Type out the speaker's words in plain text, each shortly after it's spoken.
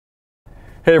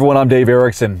Hey everyone, I'm Dave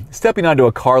Erickson. Stepping onto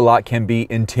a car lot can be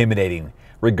intimidating,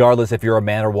 regardless if you're a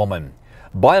man or woman.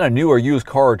 Buying a new or used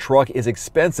car or truck is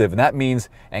expensive, and that means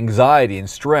anxiety and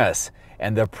stress.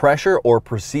 And the pressure or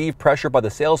perceived pressure by the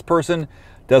salesperson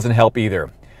doesn't help either.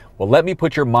 Well, let me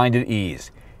put your mind at ease.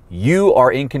 You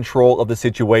are in control of the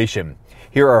situation.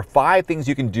 Here are 5 things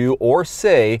you can do or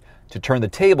say to turn the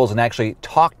tables and actually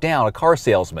talk down a car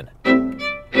salesman.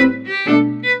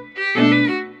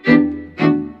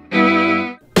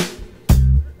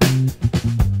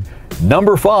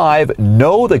 Number 5,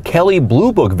 know the Kelley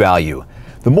Blue Book value.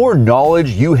 The more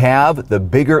knowledge you have, the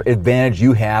bigger advantage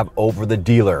you have over the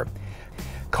dealer.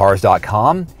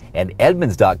 Cars.com and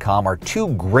Edmunds.com are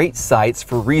 2 great sites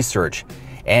for research,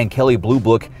 and Kelley Blue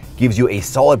Book gives you a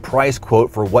solid price quote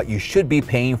for what you should be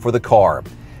paying for the car.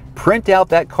 Print out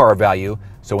that car value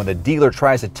so when the dealer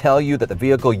tries to tell you that the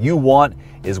vehicle you want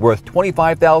is worth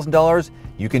 $25,000,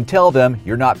 you can tell them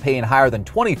you're not paying higher than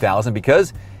 $20,000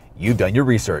 because you've done your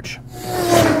research.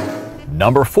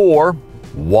 Number 4,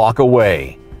 walk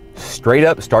away. Straight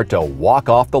up start to walk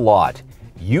off the lot.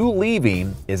 You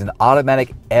leaving is an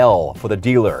automatic L for the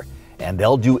dealer, and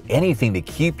they'll do anything to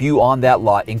keep you on that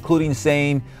lot, including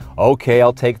saying, okay,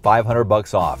 I'll take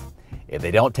 $500 off. If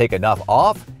they don't take enough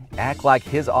off, act like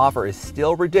his offer is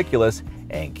still ridiculous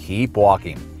and keep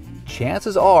walking.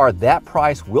 Chances are that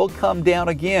price will come down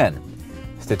again.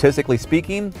 Statistically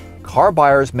speaking, car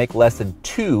buyers make less than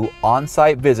 2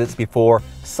 on-site visits before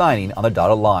signing on the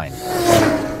dotted line.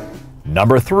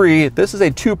 Number 3, this is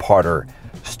a 2-parter.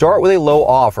 Start with a low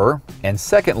offer, and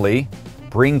secondly,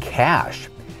 bring cash.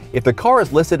 If the car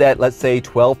is listed at, let's say,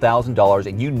 $12,000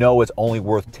 and you know it's only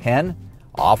worth $10,000,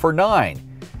 offer $9,000.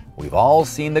 We've all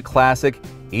seen the classic,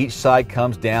 each side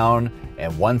comes down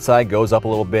and one side goes up a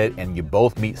little bit and you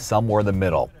both meet somewhere in the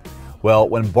middle. Well,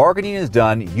 when bargaining is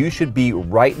done, you should be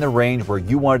right in the range where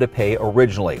you wanted to pay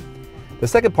originally. The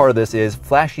second part of this is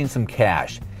flashing some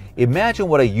cash. Imagine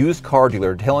what a used car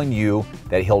dealer telling you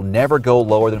that he'll never go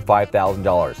lower than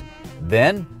 $5,000.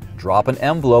 Then drop an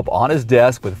envelope on his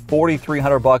desk with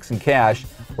 $4,300 in cash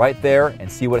right there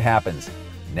and see what happens.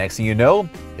 Next thing you know,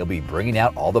 he'll be bringing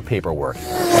out all the paperwork.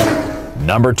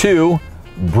 Number 2,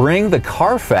 bring the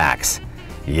Carfax.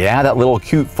 Yeah, that little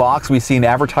cute fox we see in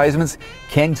advertisements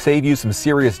can save you some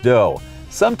serious dough.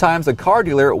 Sometimes a car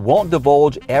dealer won't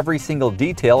divulge every single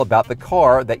detail about the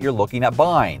car that you're looking at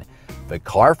buying. The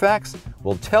Carfax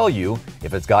will tell you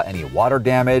if it's got any water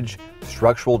damage,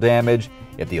 structural damage,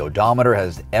 if the odometer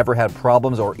has ever had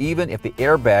problems, or even if the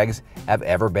airbags have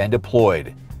ever been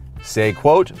deployed. Say,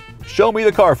 quote, show me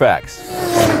the Carfax.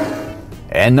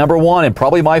 And number 1, and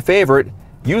probably my favorite,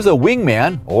 use a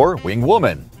wingman or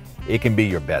wingwoman. It can be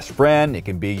your best friend, it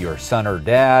can be your son or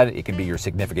dad, it can be your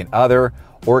significant other,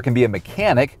 or it can be a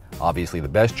mechanic, obviously the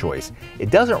best choice.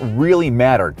 It doesn't really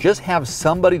matter, just have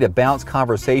somebody to bounce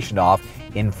conversation off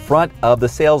in front of the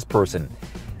salesperson.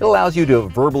 It allows you to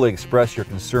verbally express your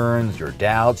concerns, your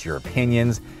doubts, your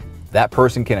opinions. That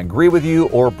person can agree with you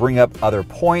or bring up other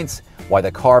points why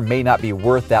the car may not be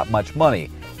worth that much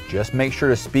money. Just make sure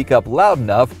to speak up loud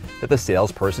enough that the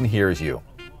salesperson hears you.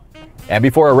 And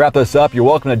before I wrap this up, you're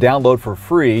welcome to download for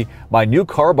free my new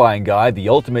car buying guide, The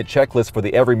Ultimate Checklist for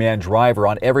the Everyman Driver,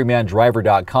 on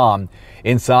everymandriver.com.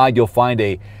 Inside, you'll find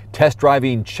a test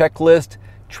driving checklist,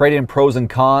 trade-in pros and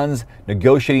cons,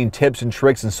 negotiating tips and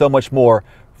tricks, and so much more.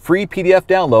 Free PDF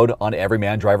download on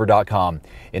everymandriver.com.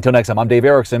 Until next time, I'm Dave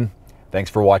Erickson.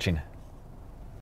 Thanks for watching.